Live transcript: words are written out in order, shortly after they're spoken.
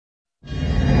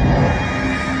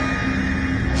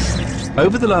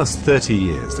Over the last 30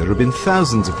 years, there have been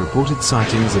thousands of reported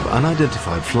sightings of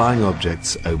unidentified flying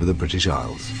objects over the British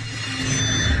Isles.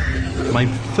 My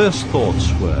first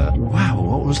thoughts were, wow,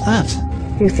 what was that?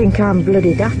 You think I'm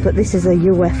bloody daft, but this is a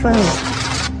UFO.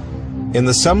 In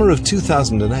the summer of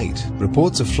 2008,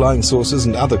 reports of flying saucers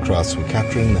and other crafts were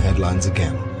capturing the headlines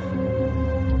again.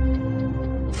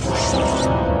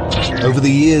 Over the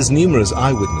years, numerous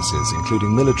eyewitnesses,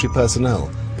 including military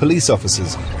personnel, police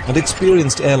officers and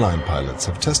experienced airline pilots,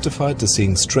 have testified to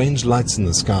seeing strange lights in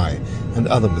the sky and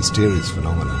other mysterious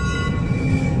phenomena.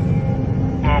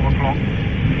 12 o'clock.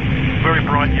 Very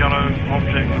bright yellow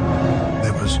object.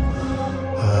 It was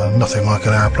nothing like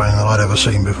an airplane that I'd ever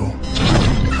seen before.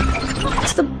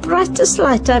 It's the brightest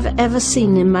light I've ever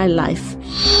seen in my life. We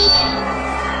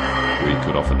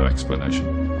could offer no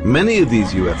explanation. Many of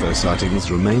these UFO sightings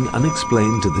remain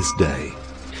unexplained to this day.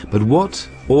 But what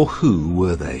or who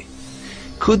were they?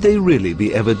 Could they really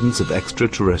be evidence of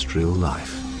extraterrestrial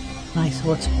life? I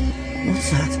thought, what's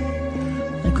that?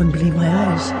 I couldn't believe my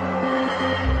eyes.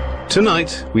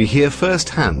 Tonight, we hear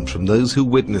firsthand from those who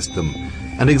witnessed them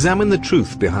and examine the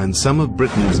truth behind some of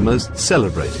Britain's most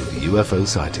celebrated UFO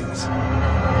sightings.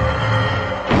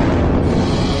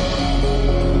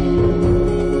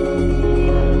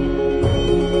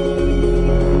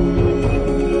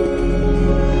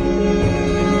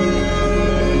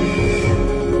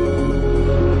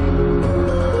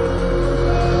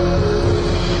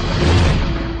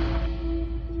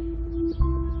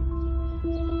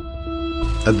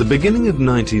 At the beginning of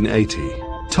 1980,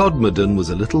 Todmorden was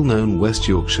a little-known West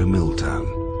Yorkshire mill town.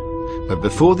 But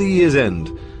before the year's end,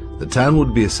 the town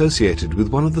would be associated with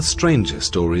one of the stranger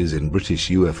stories in British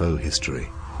UFO history.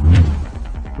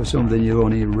 For something you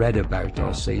only read about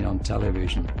or seen on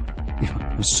television,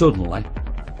 and suddenly,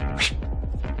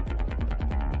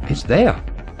 it's there.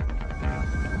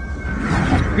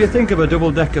 If you think of a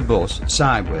double-decker bus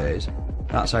sideways,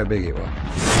 that's how big it was.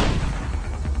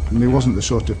 And he wasn't the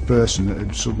sort of person that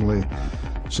would suddenly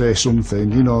say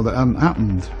something, you know, that hadn't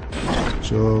happened.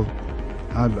 So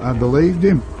I believed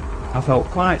him. I felt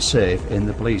quite safe in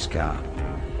the police car.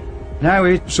 Now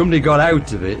if somebody got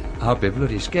out of it, I'd be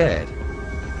bloody scared.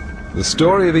 The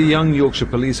story of a young Yorkshire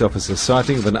police officer's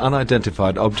sighting of an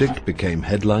unidentified object became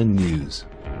headline news.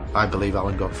 I believe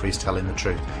Alan Godfrey is telling the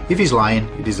truth. If he's lying,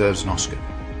 he deserves an Oscar.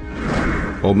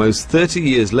 Almost 30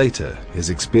 years later,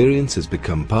 his experience has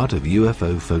become part of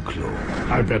UFO folklore.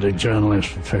 I've been a journalist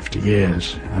for 50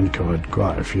 years and covered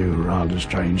quite a few rather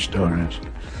strange stories.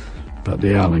 But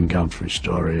the Alan Godfrey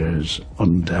story is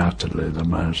undoubtedly the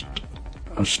most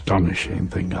astonishing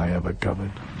thing I ever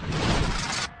covered.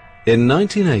 In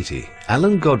 1980,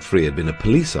 Alan Godfrey had been a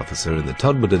police officer in the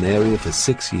Todmorden area for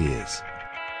 6 years.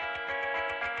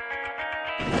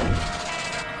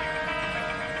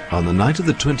 On the night of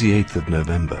the 28th of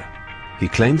November, he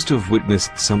claims to have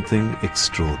witnessed something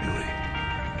extraordinary.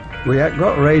 We had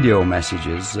got radio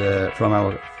messages from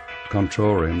our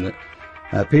control room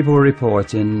that people were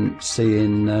reporting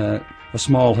seeing a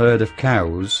small herd of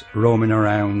cows roaming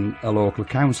around a local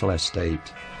council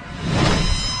estate.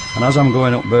 And as I'm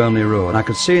going up Burnley Road, I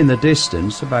could see in the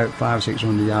distance, about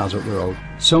 500-600 yards up the road,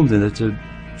 something that had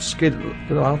skidded.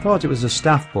 I thought it was a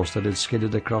staff bus that had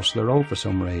skidded across the road for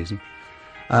some reason.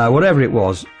 Whatever it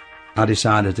was, I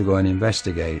decided to go and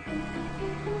investigate.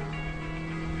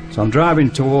 So I'm driving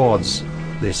towards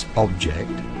this object,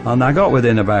 and I got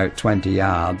within about 20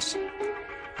 yards,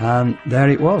 and there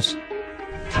it was.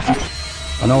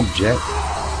 An object,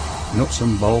 nuts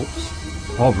and bolts,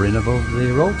 hovering above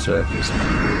the road surface.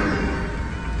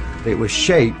 It was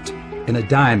shaped in a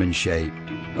diamond shape,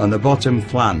 and the bottom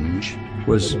flange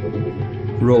was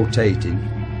rotating.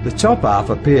 The top half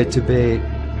appeared to be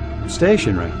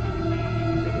stationary.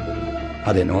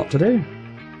 I didn't know what to do.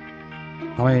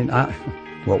 I mean,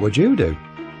 what would you do?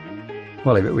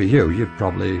 Well, if it were you, you'd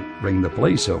probably ring the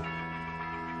police up.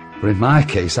 But in my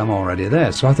case, I'm already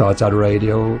there, so I thought I'd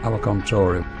radio our control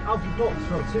room. Alpha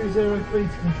Foxtrot 203 to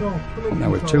control.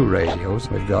 Now with two radios,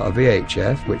 we've got a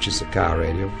VHF, which is the car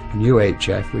radio, and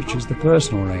UHF, which is the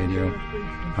personal radio.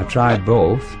 I tried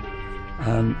both,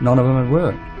 and none of them had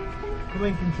worked. Come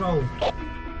in, control.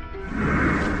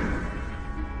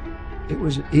 It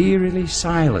was eerily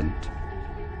silent.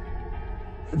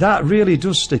 That really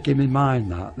does stick in my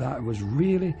mind, that was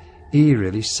really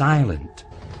eerily silent.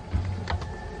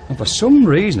 And for some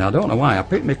reason, I don't know why, I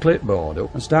picked my clipboard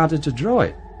up and started to draw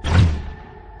it.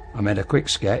 I made a quick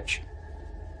sketch.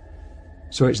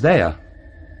 So it's there.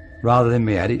 Rather than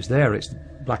my head, it's there, it's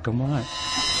black and white.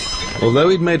 Although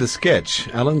he'd made a sketch,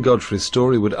 Alan Godfrey's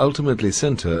story would ultimately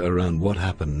centre around what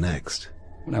happened next.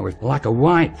 Now with black and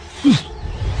white.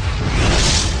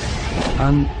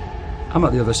 and I'm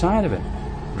at the other side of it,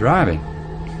 driving.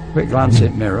 Quick glance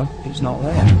at mirror, it's not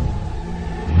there.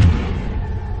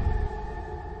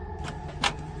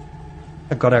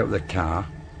 I got out of the car.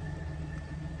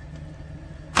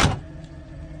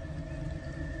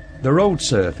 The road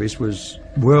surface was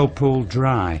whirlpool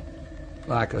dry,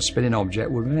 like a spinning object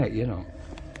would make, you know,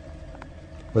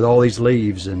 with all these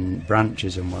leaves and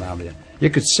branches and what have you. You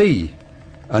could see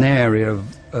an area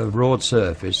of road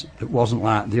surface that wasn't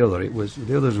like the other.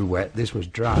 The others were wet, this was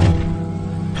dry.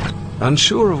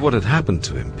 Unsure of what had happened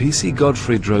to him, PC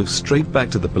Godfrey drove straight back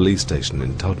to the police station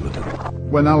in Todmorden.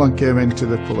 When Alan came into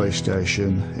the police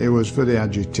station, he was very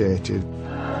agitated.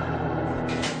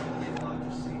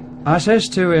 I says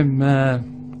to him,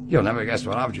 you'll never guess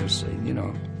what I've just seen, you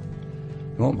know.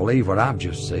 You won't believe what I've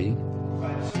just seen.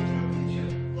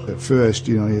 At first,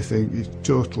 you know, you think he's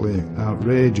totally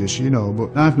outrageous, you know,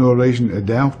 but I've no reason to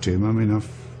doubt him. I mean,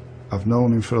 I've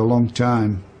known him for a long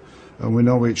time, and we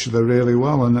know each other really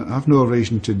well, and I've no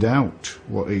reason to doubt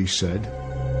what he said.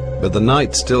 But the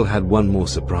night still had one more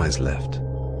surprise left.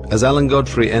 As Alan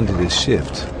Godfrey ended his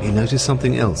shift, he noticed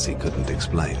something else he couldn't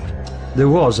explain. There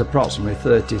was approximately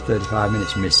 30-35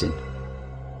 minutes missing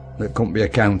that couldn't be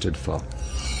accounted for.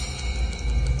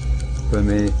 For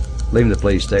me leaving the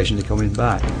police station to coming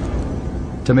back.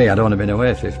 To me, I'd only been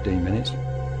away 15 minutes.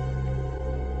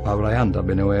 However, I'd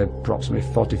been away approximately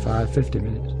 45-50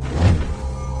 minutes.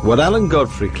 What Alan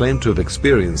Godfrey claimed to have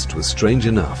experienced was strange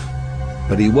enough,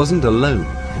 but he wasn't alone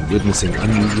in witnessing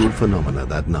unusual phenomena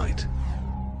that night.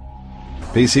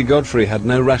 PC Godfrey had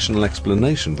no rational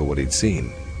explanation for what he'd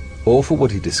seen, or for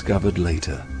what he discovered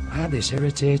later. I had this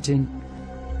irritating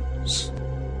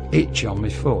itch on my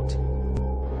foot.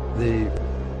 The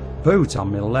boot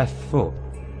on my left foot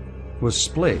was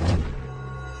split.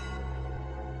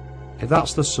 If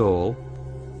that's the sole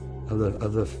of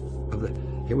the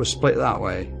it was split that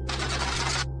way.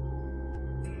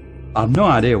 I've no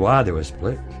idea why they were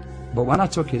split, but when I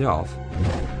took it off,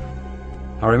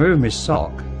 I removed my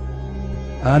sock,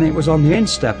 and it was on the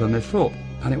instep of my foot,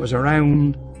 and it was a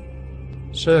round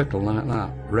circle like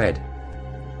that, red.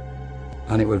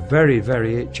 And it was very,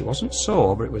 very itchy. It wasn't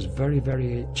sore, but it was very,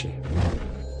 very itchy.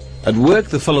 At work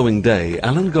the following day,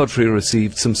 Alan Godfrey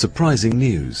received some surprising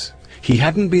news. He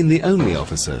hadn't been the only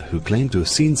officer who claimed to have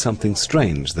seen something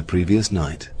strange the previous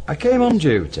night. I came on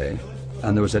duty,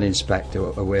 and there was an inspector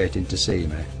waiting to see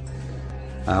me.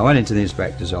 I went into the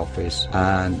inspector's office,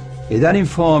 and he then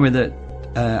informed me that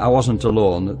I wasn't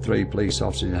alone, that 3 police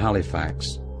officers in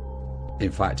Halifax,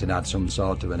 in fact, had some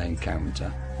sort of an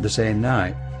encounter the same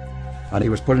night. And he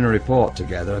was putting a report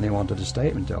together, and he wanted a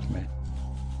statement off me.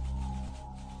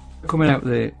 Coming out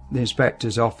the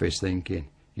inspector's office thinking,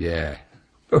 yeah,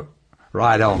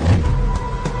 right on.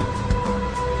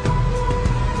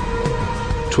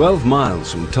 12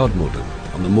 miles from Todmorden,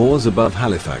 on the moors above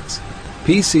Halifax,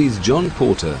 PC's John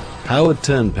Porter, Howard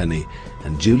Turnpenny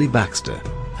and Julie Baxter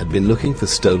had been looking for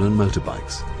stolen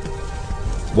motorbikes.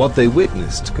 What they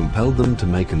witnessed compelled them to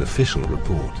make an official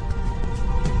report.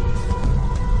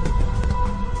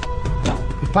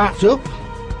 We parked up,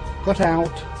 got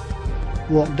out,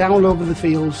 walked down over the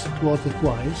fields towards the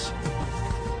quarries,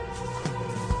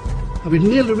 and we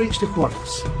nearly reached the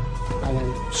quarries, and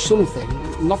then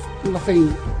something,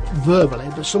 nothing verbally,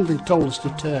 but something told us to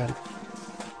turn,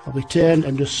 and we turned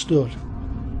and just stood.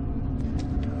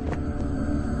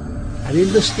 And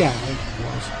in the sky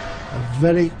was a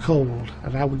very cold,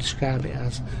 and I would describe it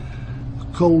as a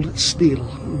cold steel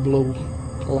blue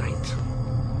light.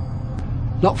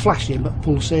 Not flashing, but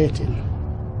pulsating.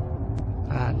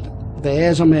 And the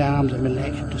hairs on my arms and my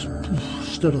neck just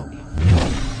stood up.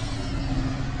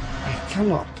 I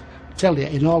cannot tell you,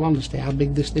 in all honesty, how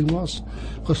big this thing was,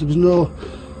 because there was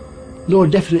no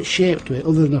definite shape to it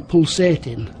other than a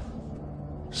pulsating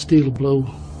steel blue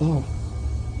ball.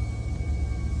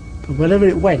 And wherever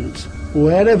it went,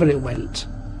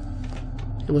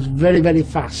 it was very, very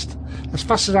fast. As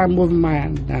fast as I'm moving my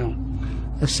hand now.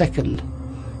 A second.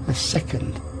 A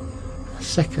second, a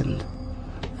second,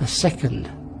 a second.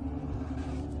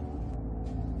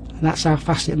 And that's how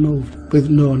fast it moved, with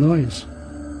no noise.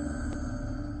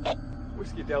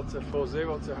 Whiskey Delta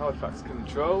 40 to Halifax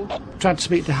Control. Tried to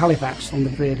speak to Halifax on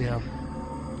the radio.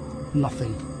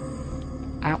 Nothing.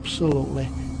 Absolutely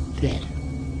dead.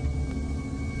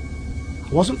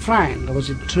 I wasn't frightened, I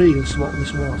was intrigued as to what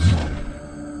this was.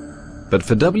 But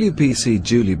for WPC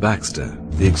Julie Baxter,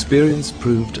 the experience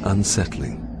proved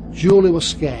unsettling. Julie was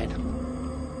scared.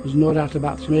 There's no doubt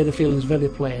about it. She made her feelings very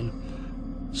plain.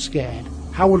 Scared.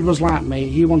 Howard was like me.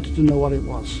 He wanted to know what it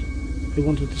was. He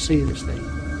wanted to see this thing.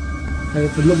 And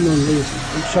for no known reason,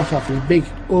 it shot off in a big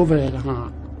overhead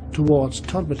heart. towards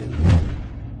Todmorden.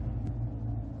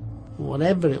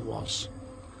 Whatever it was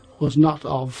not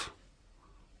of,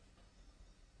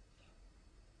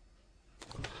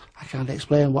 I can't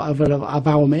explain, whatever of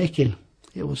our making.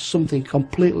 It was something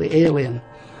completely alien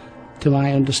to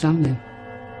my understanding.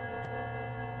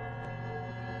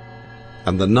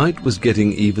 And the night was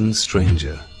getting even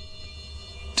stranger.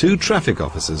 2 traffic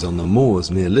officers on the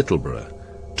moors near Littleborough,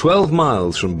 12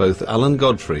 miles from both Alan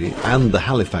Godfrey and the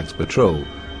Halifax patrol,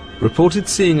 reported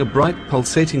seeing a bright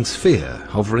pulsating sphere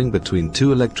hovering between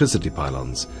 2 electricity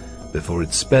pylons before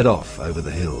it sped off over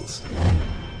the hills.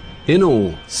 In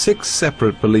all, 6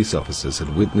 separate police officers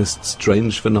had witnessed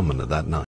strange phenomena that night.